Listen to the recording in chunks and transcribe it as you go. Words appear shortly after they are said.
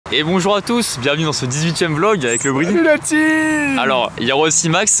Et bonjour à tous, bienvenue dans ce 18e vlog avec le Brieux. Salut la team. Alors, il y aura aussi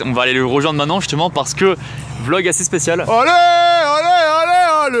Max, on va aller le rejoindre maintenant justement parce que vlog assez spécial. Allez, allez,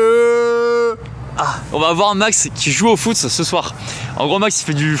 allez, allez. Ah, on va voir Max qui joue au foot ce soir. En gros, Max il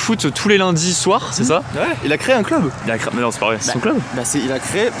fait du foot tous les lundis soirs, c'est ça? Ouais, il a créé un club. Mais non, c'est pas vrai, c'est son club. Bah il a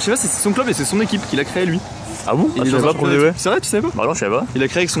créé, je sais pas si c'est son club et c'est son équipe qu'il a créé lui. Ah bon? Il est dans un club. C'est vrai, tu savais pas? Bah non, je savais pas. Il a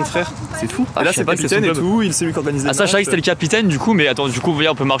créé avec son frère, c'est fou. Ah, et là c'est capitaine et tout, c'est lui qui organise les matchs. Ah ça, je savais que c'était le capitaine du coup, mais attends, du coup, vous voyez,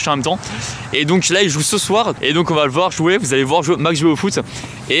 on peut marcher en même temps. Et donc là, il joue ce soir, et donc on va le voir jouer, vous allez voir Max jouer au foot,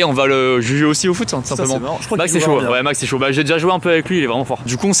 et on va le juger aussi au foot, hein, simplement. Ça, Max c'est chaud, ouais, Max c'est chaud. Bah j'ai déjà joué un peu avec lui, il est vraiment fort.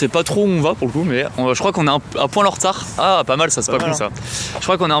 Du coup, on sait pas trop où on va pour le coup, mais je crois qu'on est un point en retard. Ah, pas mal ça, c'est pas cool ça. Je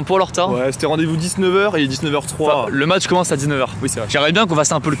crois qu'on est un point en retard. Ouais, c'était rendez-vous 19h et il est 19h03. Enfin, le match commence à 19h. Oui, c'est vrai. J'aimerais bien qu'on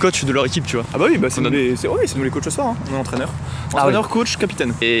fasse un peu le coach de leur équipe, tu vois. Ah bah oui, bah c'est nous les coachs ce soir, hein. On est entraîneur. Entraîneur, coach,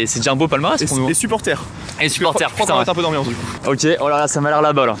 capitaine. Et c'est déjà un beau palmarès pour nous. Et supporters. Et supporters, je crois qu'on va mettre un peu d'ambiance du coup. Ok, oh là là, ça m'a l'air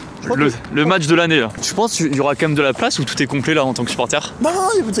là-bas là. Le match de l'année là. Tu penses qu'il y aura quand même de la place ou tout est complet là en tant que supporter? Non,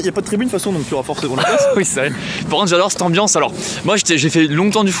 il n'y a pas de tribune de toute façon, donc il y aura forcément de la place. Oui, c'est vrai. Par contre, j'adore cette ambiance. Alors, moi j'ai fait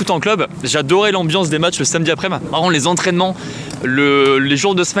longtemps du foot en club. J'adorais l'ambiance des matchs le samedi après-midi. Par contre, les entraînements, les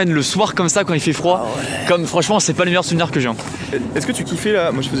jours de semaine, le soir comme ça quand il fait froid, comme franchement, c'est pas les meilleurs souvenirs que j'ai. Est-ce que tu kiffais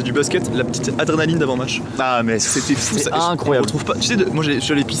là? Moi je faisais du basket, la petite adrénaline d'avant match. Ah, mais c'était fou, c'est incroyable. On retrouve pas. Tu sais, moi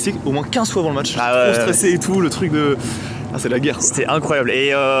j'allais pisser au moins 15 fois avant le match. Ah ouais, trop stressé et tout, le truc de. Ah, c'est la guerre. C'était incroyable.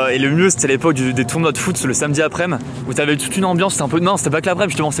 Et le mieux, c'était l'époque des tournois de foot le samedi après-midi où t'avais toute une ambiance. C'était un peu. Non, c'était pas que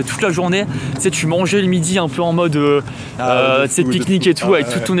l'après-midi, justement, c'était toute la journée. Tu sais, tu mangeais le midi un peu en mode pique-nique et tout avec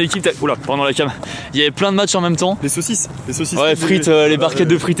toute ton équipe. Oula, pendant la cam. Il y avait plein de matchs en même temps. Les saucisses. Ouais, frites, les barquettes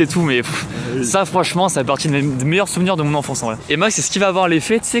de frites et tout. Mais ça, franchement, ça fait partie de mes meilleurs souvenirs de mon enfance en vrai. Et Max, c'est ce qui va avoir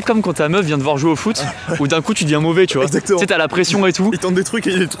l'effet, tu sais, comme quand ta meuf vient de voir jouer au foot où d'un coup tu deviens mauvais, tu vois. Exactement. Tu sais, t'as la pression et tout. Il tente des trucs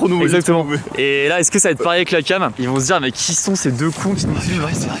et il est trop nouveau. Exactement. Et là, est-ce que ça va être pareil avec la cam? Ils vont se dire, mais qui sont ces deux cons qui nous filment?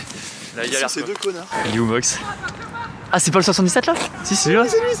 Ouais, c'est vrai. Là, il y a ces deux connards. Il est où Max? Ah, c'est pas le 77 là? Si, c'est lui.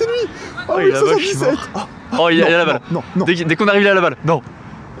 C'est lui. Oh, il est là-bas, je suis mort. Oh, il est à la balle. Non. Dès qu'on arrive, il est à la balle. Non.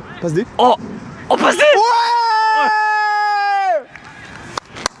 Passe D. Oh, passe D.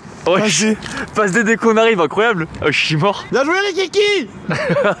 Ouais. Passe D dès qu'on arrive, incroyable. Oh, je suis mort. Bien joué les kiki.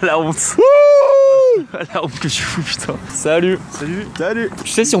 La honte. La honte que je suis fou, putain. Salut.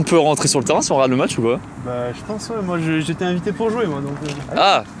 Tu sais si on peut rentrer sur le terrain si on regarde le match ou quoi? Bah je pense ouais, moi j'étais invité pour jouer moi donc.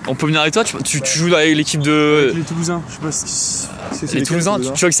 Ah, on peut venir avec toi? Tu joues avec l'équipe de... Avec les Toulousains, je sais pas si c'est les Toulousains, tu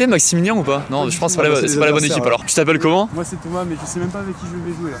vois que c'est Maximilien ou pas? Non, je pense que c'est pas la bonne équipe alors. Tu t'appelles comment? Moi c'est Thomas mais je sais même pas avec qui je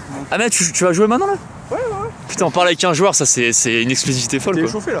vais jouer là. Donc... Ah mais tu vas jouer maintenant là? Ouais. Putain, on parle avec un joueur, ça c'est une exclusivité folle quoi.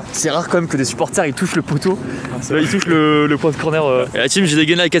 Chauffé là. C'est rare quand même que des supporters ils touchent le poteau. Ils touchent le point de corner. Et la team, j'ai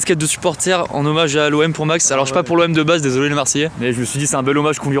dégainé la casquette de supporter en hommage à l'OM pour Max. Alors je suis pas pour l'OM de base, désolé les Marseillais. Mais je me suis dit c'est un bel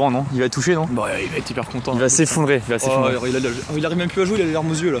hommage qu'on lui rend, non? Il va être touché, non? Bah il va être hyper content. Il va s'effondrer. Il arrive même plus à jouer, il a les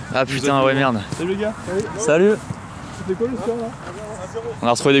larmes aux yeux là. Ah putain, ouais merde. Salut les gars. Salut. C'était quoi le score là? On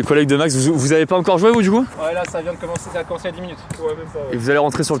a retrouvé des collègues de Max. Vous avez pas encore joué vous du coup? Ouais là ça vient de commencer, ça a commencé il y a 10 minutes. Ouais même pas. Et vous allez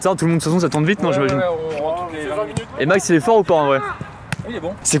rentrer sur le terrain, tout le monde de toute façon ça tourne vite, non j'imagine? Ouais, on rentre toutes les 20 minutes. Et Max il est fort ou pas en vrai? Il est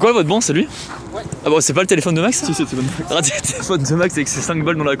bon. C'est quoi votre banc, c'est lui? Ouais. Ah bon, c'est pas le téléphone de Max? Si, c'est le téléphone de Max. Ah, le téléphone de Max avec ses 5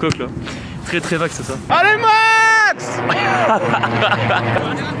 balles dans la coque là. Très Max, c'est ça. Allez Max.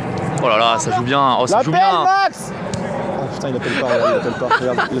 Oh là là, ça joue bien. Oh, ça joue bien. Max. Oh putain, il appelle pas.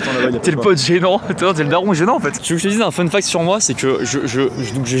 Regarde, il attend là-bas, T'es le pote gênant, t'es le daron gênant en fait. Tu veux que je te dise un fun fact sur moi, c'est que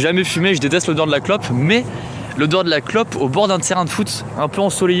donc j'ai jamais fumé, je déteste l'odeur de la clope, mais l'odeur de la clope au bord d'un terrain de foot un peu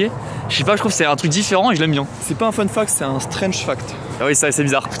ensoleillé, je sais pas, je trouve que c'est un truc différent et je l'aime bien. C'est pas un fun fact, c'est un strange fact. Ah oui, ça c'est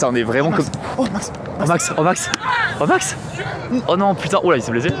bizarre. Putain, on est vraiment comme. Oh Max. Oh Max. Oh non, putain, oh là, il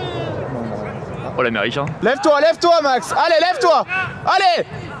s'est blessé. Oh l'américain. Lève-toi Max. Allez, lève-toi. Allez,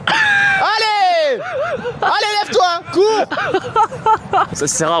 lève-toi. Cours. Ça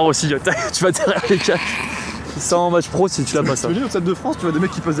c'est rare aussi. Tu vas derrière les cages. C'est en match pro si tu l'as pas ça. Tu veux au Stade de France, tu vois des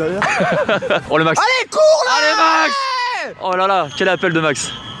mecs qui passent derrière. Oh le Max. Allez, cours là. Allez Max. Oh là là, quel appel de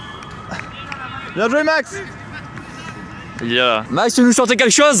Max. Bien joué Max. Yeah. Max, tu veux nous chanter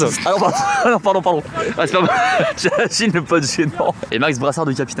quelque chose? Ah non, pardon. Ah, c'est pas mal. J'imagine le pote gênant. Et Max, brassard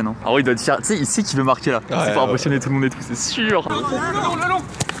de capitaine. Hein. Ah oui, il doit être fier. Tu sais, il sait qu'il veut marquer là. C'est pour impressionner tout le monde et tout, c'est sûr.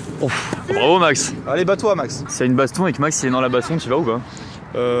 Ouf. Bravo Max. Allez, bats-toi Max. S'il y a une baston et que Max il est dans la baston, tu vas ou pas?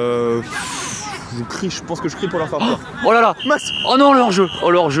 Je pense que je crie pour leur faire peur. Oh là là. Max. Oh non, le hors-jeu.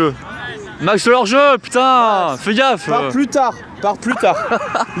 Oh le hors-jeu. Max, le hors-jeu, putain. Max. Fais gaffe. Pars plus tard.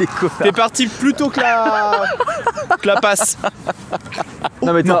 Les connards. T'es parti plus tôt que la passe.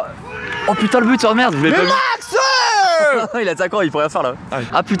 Non mais t'as... Oh putain le but, oh merde, vous l'avez pas vu. Max. Il est attaquant, il pourrait rien faire là.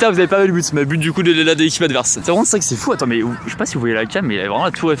 Ah putain, vous avez pas vu le but, mais but du coup de l'équipe adverse. C'est vraiment ça que c'est fou. Attends, mais je sais pas si vous voyez la cam, mais il y a vraiment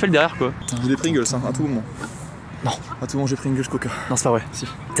la tour Eiffel derrière quoi. Vous des Pringles, hein, à tout moment. Non. À tout moment j'ai Pringles Coca. Non, c'est pas vrai. Si.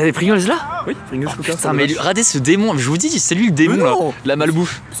 T'as des Pringles là? Oui, Pringles Coca. Putain, mais regardez ce démon, je vous dis, c'est lui le démon là. La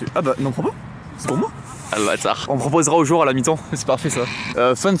malbouffe. Ah bah, n'en prends pas. C'est pour moi. Ah le bâtard. On proposera au jour à la mi-temps, c'est parfait ça.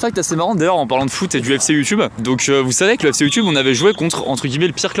 Fun fact assez marrant d'ailleurs en parlant de foot et du FC YouTube. Donc vous savez que le FC YouTube on avait joué contre entre guillemets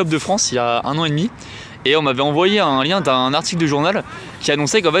le pire club de France il y a 1 an et demi. Et on m'avait envoyé un lien d'un article de journal qui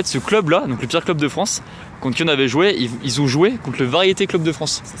annonçait qu'en fait ce club là, donc le pire club de France, contre qui on avait joué, ils ont joué contre le Variété Club de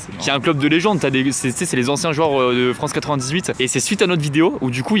France, qui est un club de légende, c'est les anciens joueurs de France 98. Et c'est suite à notre vidéo où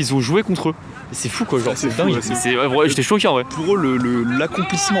du coup ils ont joué contre eux. Et c'est fou quoi, genre c'est dingue, ouais, j'étais choqué en vrai. Pour eux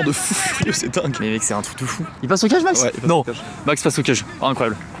l'accomplissement de fou furieux c'est dingue. Mais mec c'est un truc de fou. Il passe au cage Max? Ouais, non, Max passe au cage, oh,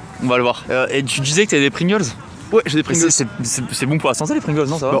 incroyable. On va le voir. Et tu disais que t'avais des Pringles? Ouais, j'ai des Pringles. C'est bon pour la santé les Pringles,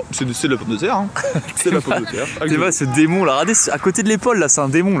 non ça va? Non, c'est de la pomme de terre. Hein. C'est de la pomme de terre. C'est pas ce démon là, regardez à côté de l'épaule là, c'est un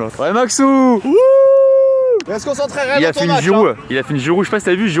démon là. Ouais Maxou. Reste concentré, reste il a fait une Giroud, hein. Il a fait une Giroud, je sais pas si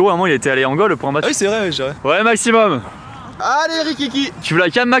t'as vu, Giroud à un moment il était allé en goal pour un match. Ah oui c'est vrai, j'ai vrai. Ouais maximum. Allez Rikiki. Tu veux la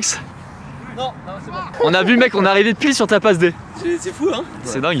cam Max? Non, c'est bon. On a vu mec, on est arrivé pile sur ta passe D. C'est fou hein.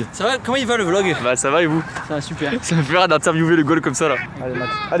 C'est dingue. Ça va, comment il va le vlog? Bah ça va et vous? Ça va super. Ça me fait rire d'interviewer le goal comme ça là. Allez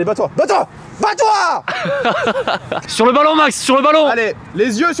Max. Allez bats-toi. Bats-toi. Bats-toi. Sur le ballon Max, sur le ballon. Allez,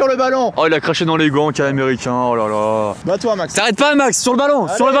 les yeux sur le ballon. Oh il a craché dans les gants, quel américain, oh là là. Bats-toi Max. T'arrêtes pas Max, sur le ballon,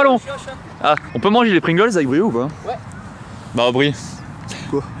 allez, sur le ballon. Ah, on peut manger les Pringles avec Brieux ou pas? Ouais. Bah Brieux.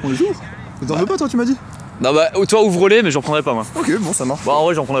 Quoi? On les ouvre? Mais t'en veux pas toi tu m'as dit? Non bah toi ouvre-les mais j'en prendrai pas moi. Ok bon ça marche. Bah en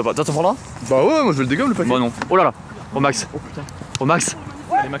vrai j'en prendrai pas. Toi t'en prendras? Bah ouais moi je vais le dégomme le paquet. Bah non. Oh là là. Oh Max. Oh putain. Oh Max.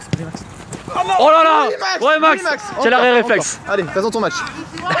 Allez Max, allez Max. Oh là là. Allez, Max. Ouais Max, Max. quel Encore, arrêt réflexe. encore. Allez, présente ton match.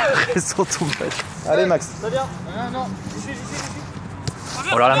 Présente ton match. Allez Max. Ça vient? Non.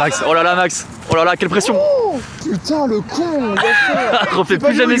 Oh là là Max, oh là là Max. Oh là là, quelle pression. Oh, putain le con. Refais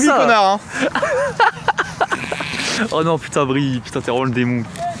plus jamais ça. Connard, hein. Oh non putain Brie, putain t'es vraiment le démon.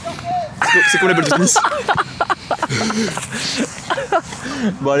 C'est quoi la balle de tennis?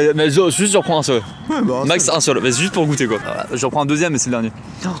 Bon allez, mais juste j'en prends un seul. Ouais, bah, Max un seul, mais c'est juste pour goûter quoi. Voilà, j'en prends un deuxième mais c'est le dernier.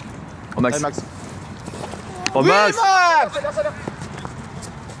 Oh Max. Allez Max. Oh Oui, Max.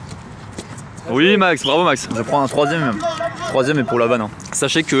 Oui Max, bravo Max. Je prends un troisième même. Troisième et pour la vanne. Hein.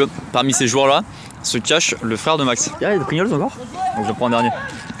 Sachez que parmi ces joueurs là se cache le frère de Max. Il y a des Pringles encore? Donc je prends un dernier.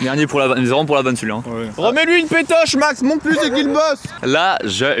 Dernier pour la vanne, vraiment pour la vanne celui-là. Hein. Ouais. Remets-lui une pétoche Max, monte plus et qu'il bosse. Là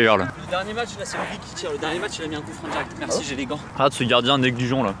je hurle. Le dernier match là c'est lui qui tire. Le dernier match il a mis un coup franc direct. Merci, j'ai les gants. Regarde ce gardien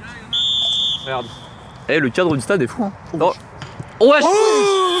négligent là. Regarde. Eh le cadre du stade est fou hein. Oh, oh wesh.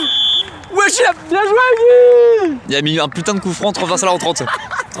 Wesh, il a bien joué lui. Il a mis un putain de coup franc transversal en 30.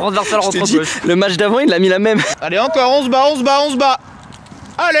 Transversal en 30 wesh. Le match d'avant il a mis la même. Allez encore, on se bat.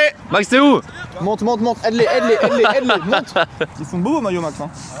 Allez. Max t'es où? Monte, aide-les, monte. Ils sont beaux maillot Max hein.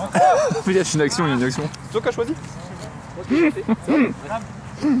 Il y a une action, il y a une action. C'est toi qui as choisi?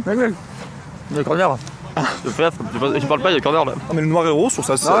 Le corner. Je parle pas, il y a corner là. Ah mais le noir et le rose sur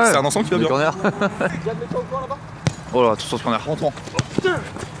ça, c'est un ensemble qui va Le bien. corner. Oh là, attention ce corner. Rentrons.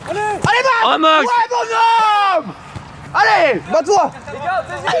 Oh Max. Ouais bonhomme. Allez, bats-toi.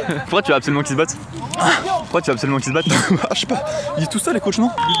 Pourquoi tu veux absolument qu'ils se battent? Pourquoi tu veux absolument qu'ils se battent? Je sais pas, ils disent tout ça les coachs non?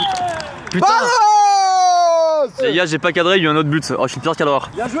 Putain. Vamos. Les gars, j'ai pas cadré, il y a eu un autre but. Oh, je suis le pire cadreur.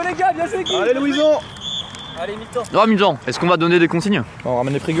 Bien joué les gars, bien joué l'équipe. Allez Louison. Allez, mi-temps. Oh, mi-temps. Est-ce qu'on va donner des consignes? On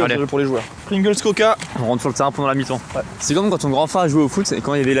ramène les Pringles Allez. pour les joueurs. Pringles Coca. On rentre sur le terrain pendant la mi-temps. Ouais. C'est comme quand ton grand frère jouait au foot et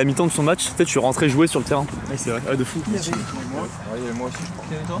quand il y avait la mi-temps de son match, peut-être tu rentrais jouer sur le terrain. Ouais, c'est vrai, de fou. Moi aussi, je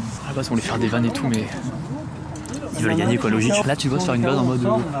portais toi. À la base, on voulait faire des vannes et tout, mais. Ils veulent gagner quoi, logique. Là, tu dois se faire une vanne en mode.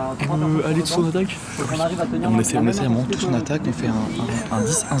 Allez, tous en attaque. On essaie vraiment tous en attaque, on fait un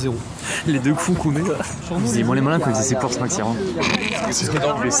 10-1-0. Les deux coups qu'on met là. Ils étaient bon les malins quand ils faisaient ses courses, Max. Hein.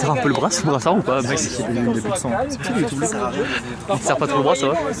 Tu lui serres un peu le bras, son brassard ou pas, Max? Il a plus de sang. C'est pour ça qu'il est tout bleu. Il te serre pas trop le bras, ça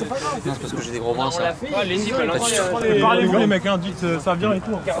va? Non, c'est parce que j'ai des gros bras, ça. Parlez-vous les mecs, hein, dites ça vient et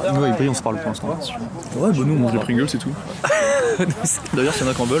tout. Nous avec Brieux on se parle pour l'instant. Ouais, bah nous on mange les Pringles c'est tout. D'ailleurs s'il y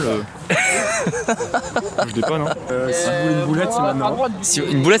en a qui en veulent, je dépanne hein. Si vous voulez une boulette, c'est maintenant. Si,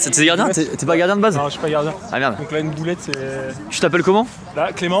 une boulette, t'es gardien? T'es pas gardien de base? Non, je suis pas gardien. Ah merde. Donc là, une boulette, c'est. Tu t'appelles comment?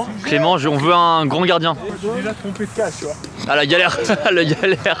 Là, Clément. Clément, on veut un grand gardien. J'ai déjà trompé de cash, tu vois. Ah la galère, la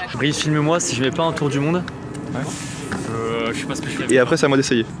galère. Brice, filme-moi si je mets pas un tour du monde. Ouais. Je sais pas ce que je fais. Et après c'est à moi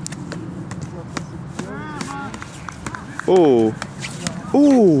d'essayer. Oh.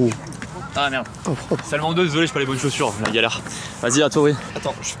 Oh. Ah merde. Seulement deux, désolé, j'ai pas les bonnes chaussures, la galère. Vas-y, à toi, oui.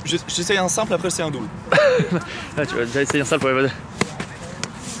 Attends, j'essaye un simple, après c'est un double. Ah, tu vas déjà essayer un sale pour les bonnes.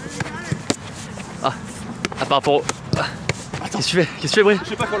 Ah, par rapport au. Ah. Qu'est-ce que tu fais? Qu'est-ce que tu fais, Brie? Je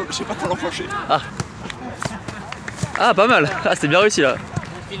sais pas quand l'enclencher. Ah, pas mal. Ah, c'était bien réussi là.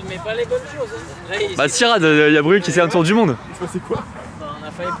 Filmez pas les bonnes choses. Là, Bah, Sirad, il y a Brieux qui essaie un tour du monde. Ça, c'est quoi? on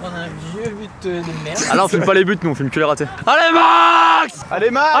a fallait prendre un vieux but de merde. Ah là on filme pas les buts, nous on filme que les ratés. Allez Max! Allez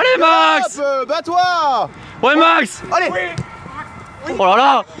Max! Allez Max! Bats-toi! Ouais Max! Allez! Oh là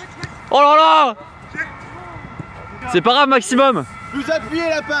là! Oh là là! C'est pas grave maximum! Plus appuyé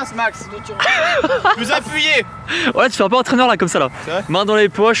la passe Max! Plus appuyé! Ouais tu fais un peu entraîneur là comme ça là. C'est vrai? Main dans les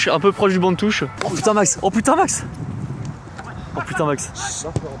poches, un peu proche du banc de touche. Oh putain Max! Oh putain Max! Oh putain Max!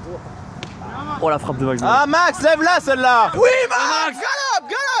 Oh la frappe de Max! Ah Max, lève-la celle-là! Oui Max!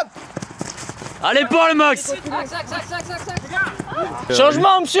 Galope! Allez Paul Max!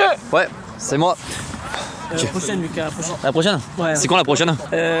 Changement, monsieur! Ouais, c'est moi. La prochaine, Lucas, la prochaine. La prochaine? Ouais. C'est quand la prochaine? Hein?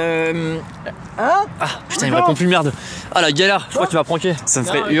 Ah putain il me répond plus merde. Ah la galère, je crois que tu m'as pranké. Ça me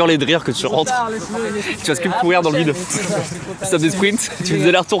ferait hurler de rire que tu rentres. Tu vas que courir dans le vide. Tu tapes des sprints, tu fais des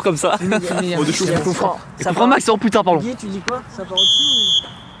allers-retours comme ça. Oh, de chou. Coup franc Max, oh putain pardon. Tu dis quoi? Ça part au-dessus?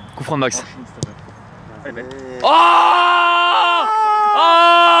 Coup franc de Max. Oh! Oh!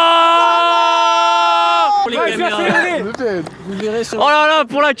 Pour les caméras. Vous verrez sur Oh là là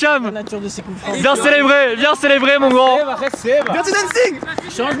pour la cam. la nature de ces coups francs. Viens célébrer mon grand. Dirty Dancing!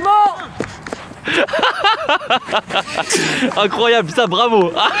 Changement! Incroyable, putain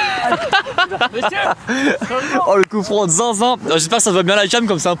bravo. Oh le coup franc de zinzin. J'espère que ça va bien la cam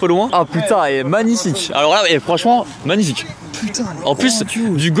comme c'est un peu loin. Ah putain elle est magnifique. Alors là franchement magnifique. Putain, en plus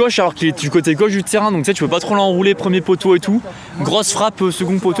du gauche alors qu'il est du côté gauche du terrain, donc tu sais tu peux pas trop l'enrouler, premier poteau et tout. Grosse frappe,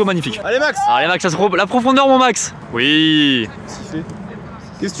 second poteau, magnifique. Allez Max! Allez Max, la profondeur mon Max. Oui.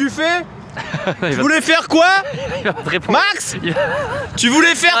 Qu'est-ce que tu fais? Tu voulais faire quoi? Il va pas te répondre. Max! Tu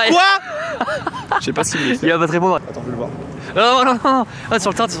voulais faire quoi? Je sais pas ce qu'il voulait faire. Il va pas te répondre. Attends, je vais le voir. Non. Ah,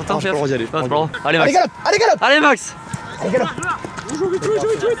 sur le terrain, sur le terrain. J'ai pas le droit d'y aller. Non, c'est pas le droit. Allez Max. Allez galope! Allez Max.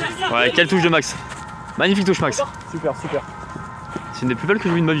 Ouais, quelle touche de Max. Magnifique touche Max. Super. C'est une des plus belles que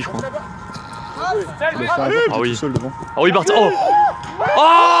j'ai vues de ma vie je crois. Ah oui. Seul devant. Oh oui Bart. Oh.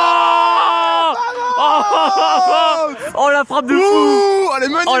 Oh la frappe de fou. Elle est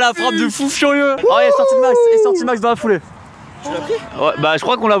magnifique! Oh la frappe de fou furieux. Oh il est sorti de Max, dans la foulée. Tu l'as pris? Ouais, bah je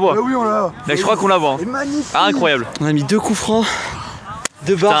crois qu'on la voit. Oui on l'a. Là, je crois qu'on la voit. Elle est magnifique! Ah, incroyable. On a mis 2 coups francs,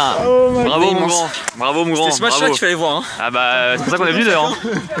 2 barres. Bravo mon grand. Bravo mon grand. C'est ce match-là qu'il fallait voir. Hein. Ah bah c'est pour ça qu'on est venu d'ailleurs.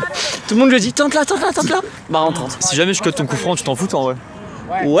 Tout le monde lui a dit tente là. Bah on tente. Si jamais je cut ton coup franc, tu t'en fous toi en vrai.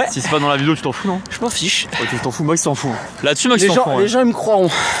 Ouais. Si c'est pas dans la vidéo, tu t'en fous non? Je m'en fiche. Ok, tu t'en fous, Max t'en fous. Là-dessus Max t'en fous. Les gens ils me croiront.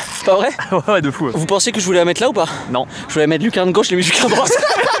 C'est pas vrai? Ouais de fou. Vous pensez que je voulais la mettre là ou pas? Non. Je voulais mettre lucarne gauche, je l'ai mis lucarne droite.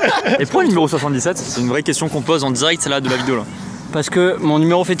 Et pourquoi le numéro 77? C'est une vraie question qu'on pose en direct là de la vidéo là. Parce que mon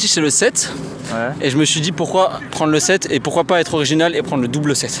numéro fétiche c'est le 7. Ouais. Et je me suis dit pourquoi prendre le 7 et pourquoi pas être original et prendre le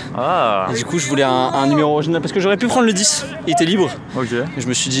double 7. Ah. Et du coup je voulais un numéro original parce que j'aurais pu prendre le 10, il était libre. Ok. Et je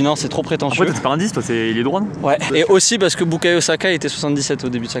me suis dit non c'est trop prétentieux. Après t'es pas un 10, toi il est droit non? Ouais. Et aussi parce que Bukayo Saka était 77 au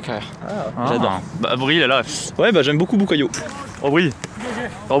début de sa carrière. J'adore. Bah Brieux il est là. Ouais bah j'aime beaucoup Bukayo. Oh Brieux.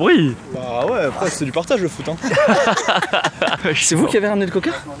 Oh Brieux. Bah ouais après c'est du partage le foot hein. C'est vous qui avez ramené le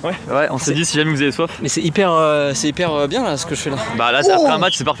coca? Ouais, on s'est dit si jamais vous avez soif. Mais c'est hyper bien là ce que je fais là. Bah là après un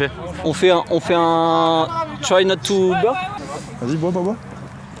match c'est parfait. On fait un try not to burp. Vas-y bois.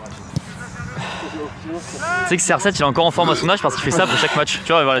 Tu sais que CR7 il est encore en forme à son âge parce qu'il fait ça pour chaque match.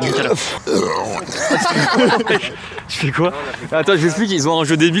 Tu vois, voilà, nickel. Tu fais quoi? Attends, je vous explique, ils ont un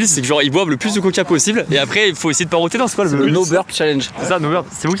jeu débile, c'est que genre ils boivent le plus de coca possible et après il faut essayer de paroter dans ce quoi Le no burp challenge. C'est ça, no burp.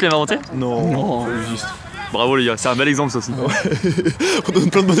 C'est vous qui l'avez inventé? Non. Juste. Bravo les gars, c'est un bel exemple ça aussi. On donne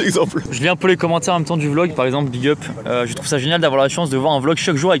plein de bons exemples. Je lis un peu les commentaires en même temps du vlog, par exemple Big Up. Je trouve ça génial d'avoir la chance de voir un vlog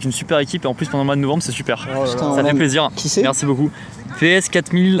chaque jour avec une super équipe et en plus pendant le mois de novembre c'est super. Ça fait plaisir. Qui c'est? Merci beaucoup. PS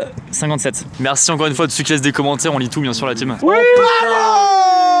 4057. Merci encore une fois de ceux qui laissent des commentaires, on lit tout bien sûr la team. Oui,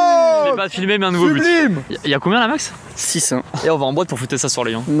 je l'ai pas filmé mais un nouveau but. Il y a combien là Max? 6 hein. Et on va en boîte pour fêter ça ce soir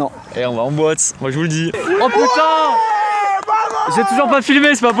les gars. Non. Et on va en boîte, moi je vous le dis. Oh putain! J'ai toujours pas filmé,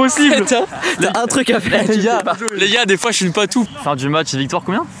 c'est pas possible. T'as un truc à faire. Les gars, des fois je filme pas tout. Fin du match, victoire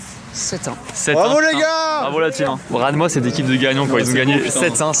combien? 7-1. 7-1. Bravo les gars! Bravo la team. Moi c'est d'équipe de gagnants quoi. Ils ont gagné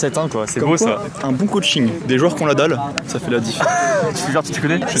 7-1, 7-1 quoi. C'est beau ça. Un bon coaching, des joueurs qui ont la dalle, ça fait la diff. Tu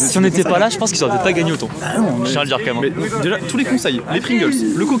connais? Si on n'était pas là, je pense qu'ils auraient peut-être pas gagné autant. Je tiens à le dire quand même. Mais déjà, tous les conseils, les Pringles,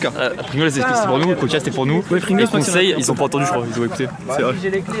 le Coca. Pringles c'est pour nous, Coca c'était pour nous. Les conseils, ils ont pas entendu je crois, ils ont écouté. C'est vrai.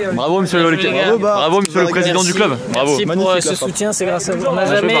 Bravo monsieur le président du club. Bravo. Merci pour ce soutien, c'est grâce à vous. On n'a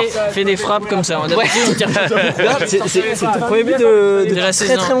jamais fait des frappes comme ça. C'est ton premier but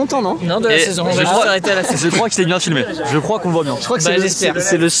de très longtemps non? Non, de la saison. On va juste arrêter à la saison. Je crois que c'était bien filmé. Je crois qu'on le voit bien. Je crois que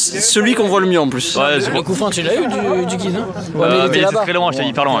c'est celui qu'on voit le mieux en plus. Ouais, Le coup franc, tu l'as eu du guide, hein? mais il était très loin, j'étais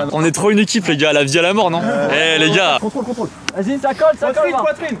hyper loin. On est trop une équipe les gars, à la vie à la mort non? Eh les gars. Contrôle. Vas-y, ça colle.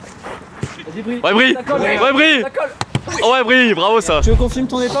 Poitrine. Ouais Brieux. Ouais Brieux, bravo ça. Tu veux qu'on filme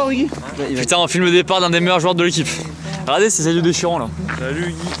ton départ Rugy? Putain on filme le départ d'un des meilleurs joueurs de l'équipe. Regardez ces yeux déchirants là. Salut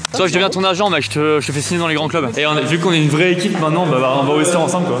Guy. Toi, je deviens ton agent, mec, je te fais signer dans les grands clubs. Et vu qu'on est une vraie équipe maintenant, bah, on va rester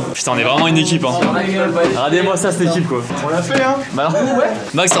ensemble quoi. Putain, on est vraiment une équipe hein. Regardez-moi ça, cette équipe quoi. On l'a fait hein. Bah, ouais.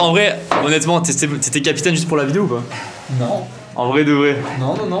 Max, en vrai, honnêtement, t'étais capitaine juste pour la vidéo ou pas? Non. En vrai de vrai.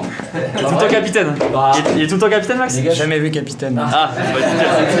 Non. Il est tout le temps capitaine. Il est tout le temps capitaine, Max? Les gars, jamais vu capitaine. Ah, bah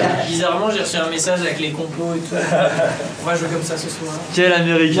Bizarrement, j'ai reçu un message avec les complots et tout. On va jouer comme ça ce soir. quel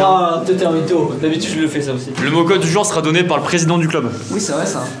américain. Non, toi t'es un mytho. D'habitude, je le fais ça aussi. Le mot code du jour sera donné par le président du club. Oui, c'est vrai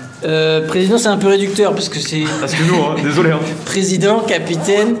ça. Président, c'est un peu réducteur parce que c'est Parce que nous, hein, désolé. Hein. président,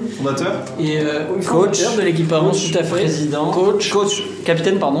 capitaine Fondateur. et Coach de l'équipe avant, tout à fait. Président. Coach.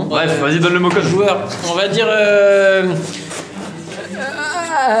 Capitaine, pardon. Bref, vas-y, donne le mot code. Joueur. On va dire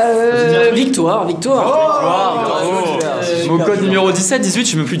victoire. Mot code numéro 17, 18,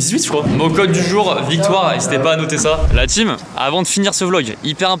 je sais même plus 18 je crois. Mot code du jour, victoire, n'hésitez pas à noter ça. La team, avant de finir ce vlog,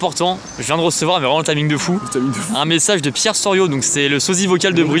 hyper important, je viens de recevoir, mais vraiment le timing de fou, un message de Pierre Soriot, donc c'est le sosie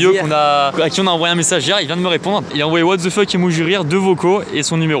vocal de Brieux à qui on a envoyé un message hier, il vient de me répondre. Il a envoyé what the fuck emoji rire, 2 vocaux et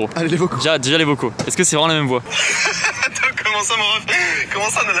son numéro. Allez les vocaux. Déjà les vocaux. Est-ce que c'est vraiment la même voix? Comment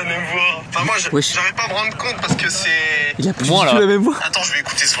ça on a la même voix? Enfin moi j'arrive pas à me rendre compte parce que c'est... Il a plus Moi, du tout là. la même voix. Attends je vais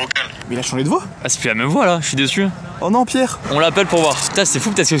écouter ce vocal. Mais il a changé de voix. Ah c'est plus la même voix là, je suis déçu. Oh non Pierre. On l'appelle pour voir. Putain c'est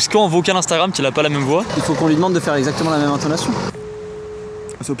fou, peut-être que c'est qu'en vocal Instagram qu'il a pas la même voix. Il faut qu'on lui demande de faire exactement la même intonation.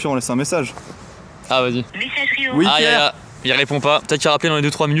 Au pire on laisse un message. Ah vas-y. Oui Ah Pierre. il répond pas. Peut-être qu'il va rappeler dans les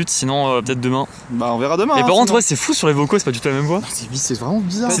 2-3 minutes, sinon peut-être demain. Bah on verra demain. Mais hein, par contre sinon. ouais c'est fou sur les vocaux, c'est pas du tout la même voix. C'est vraiment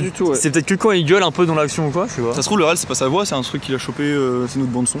bizarre. Pas du tout ouais. C'est peut-être que quand il gueule un peu dans l'action ou quoi, je sais pas. Ça se trouve le réel c'est pas sa voix, c'est un truc qu'il a chopé, c'est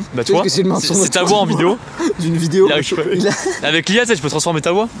notre bande son. Bah toi, que c'est le mensonge c'est ta voix en vidéo. D'une vidéo. Il a récupéré. Avec l'IA, tu sais, tu peux transformer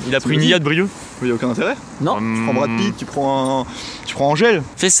ta voix. Il a pris une IA de Brieux. Mais y a aucun intérêt. Non. Tu prends Brad Pitt, tu prends Angèle.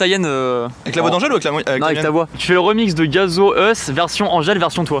 Fais Sayen. Avec la voix d'Angèle ou avec la Non, la avec mienne ta voix. Tu fais le remix de Gazo Us, version Angèle,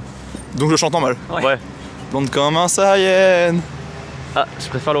 version toi. Donc je chante en mal. Ouais. Blonde comme un Sayen. Ah, je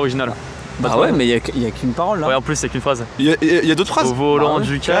préfère l'original. Bah ouais, mais il y a qu'une parole là. Ouais, en plus, c'est qu'une phrase. Il y a d'autres phrases. Au volant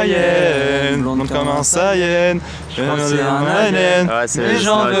du Cayenne. Blonde comme un Sayen. Je crois que c'est un Alien. Ouais, c'est. Mais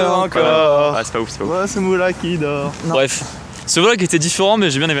j'en veux encore. Ouais, c'est pas ouf, c'est pas ouf. Ouais, c'est Moula qui dort. Bref. Ce vlog était différent, mais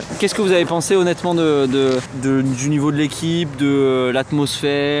j'ai bien aimé. Qu'est-ce que vous avez pensé honnêtement du niveau de l'équipe, de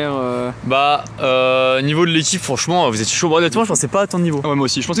l'atmosphère Bah, niveau de l'équipe, franchement, vous étiez chaud. Honnêtement, je pensais pas à tant de niveau. Ouais, moi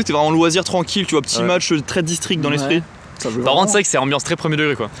aussi. Je pensais que c'était vraiment loisir tranquille, tu vois, petit Ouais. match très district dans l'esprit. Par contre, c'est vrai que c'est ambiance très premier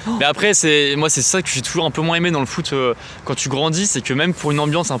degré quoi. Mais après, moi, c'est ça que j'ai toujours un peu moins aimé dans le foot quand tu grandis, c'est que même pour une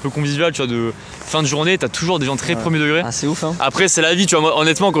ambiance un peu conviviale, tu vois, de fin de journée, t'as toujours des gens très premier degré. Ah, c'est ouf hein. Après, c'est la vie, tu vois. Moi,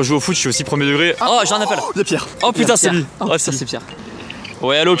 honnêtement, quand je joue au foot, je suis aussi premier degré. Oh, j'ai un appel. De Pierre. Oh putain, c'est lui. Oh, Ouais, ça c'est Pierre.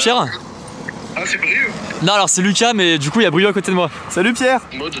 Ouais, allô Pierre. Ah c'est Brieux. Non, alors c'est Lucas, mais du coup, il y a Brieux à côté de moi. Salut Pierre.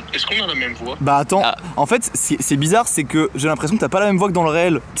 Mode, est-ce qu'on a la même voix? Bah attends, Ah. en fait, c'est bizarre, c'est que j'ai l'impression que t'as pas la même voix que dans le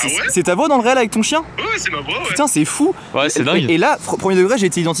réel. Ah ouais? C'est ta voix dans le réel avec ton chien? Ouais c'est ma voix ouais. Putain, c'est fou. Ouais, c'est dingue. Et là, premier degré, j'ai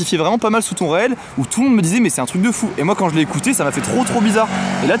été identifié vraiment pas mal sous ton réel, où tout le monde me disait mais c'est un truc de fou. Et moi quand je l'ai écouté, ça m'a fait trop bizarre.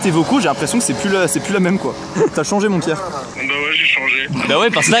 Et là, tes vocaux, j'ai l'impression que c'est plus la même quoi. T'as changé mon Pierre. Bah ouais j'ai changé. Bah ouais,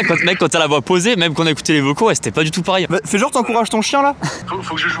 parce que là, quand t'as la voix posée, même quand on a écouté les vocaux, ouais, c'était pas du tout pareil. Bah, fais genre t'encourages ton chien là.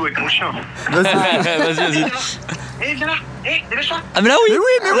 Faut que je joue avec mon chien. Vas-y. Eh viens là, lâche-toi. Ah mais là oui.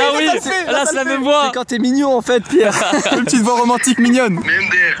 Mais Là oui, oui. là, ça le fait, Là, là, c'est ça la le même fait. voix. C'est quand t'es mignon en fait, Pierre. Une petite voix romantique mignonne. Mais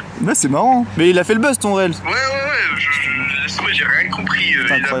MDR. Ouais, c'est marrant. Mais il a fait le buzz ton réel. Ouais, laisse-moi, j'ai rien compris.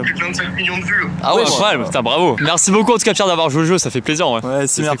 Il a incroyable. plus de 25 millions de vues. Ah ouais, incroyable. Putain, bravo. Merci beaucoup en tout cas Pierre d'avoir joué au jeu, ça fait plaisir ouais. Ouais,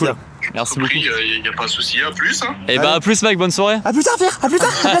 c'est bien cool. Pierre. Merci beaucoup. Il y a pas de souci, à plus hein. Et bah à plus mec, bonne soirée. À plus tard Pierre, à plus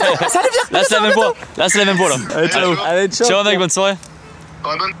tard. Salut Pierre. Là c'est la même voix. Là c'est la même voix là. Allez, ciao. Allez, ciao. Ciao mec, bonne soirée.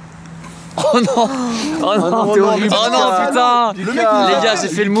 Ouais, bonne... Oh non. Oh non, t'es horrible. Oh non putain. Le mec, Les gars, j'ai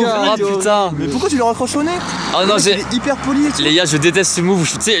fait le move. Oh putain. Mais pourquoi tu lui raccroches au nez? Oh non, Il est hyper poli et tout. les gars, je déteste ce move.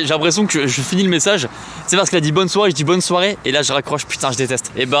 Tu sais, j'ai l'impression que je finis le message. C'est parce qu'il a dit bonne soirée, je dis bonne soirée. Et là, je raccroche. Putain, je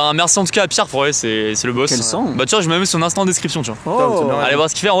déteste. Et ben, merci en tout cas à Pierre pour ouais, c'est le boss. Quel sang. Bah, tu vois, je mets même son instant en description, tu vois. Oh. Allez voir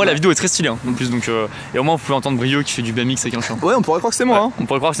ce qu'il fait. En vrai, la vidéo est très stylée hein, en plus. Donc, et au moins, vous pouvez entendre Brieux qui fait du BMX avec un chien. Ouais, on pourrait croire que c'est moi. Hein. On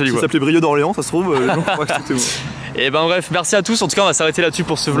pourrait croire que c'est lui Il quoi. s'appelait Brieux d'Orléans, ça se trouve. Les gens croient que c'était moi. Et ben, bref, merci à tous. En tout cas, on va s'arrêter là-dessus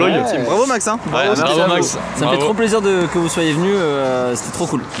pour ce vlog. Ouais. Bravo Max, hein. Ouais, bravo Max. Ça me fait trop plaisir que vous soyez venus, c'était trop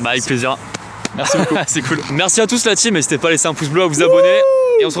cool. Bah, avec plaisir. Merci beaucoup, c'est cool. Merci à tous la team, n'hésitez pas à laisser un pouce bleu, à vous abonner.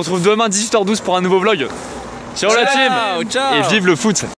 Et on se retrouve demain 18h12 pour un nouveau vlog. Ciao la team. Ciao. Et vive le foot.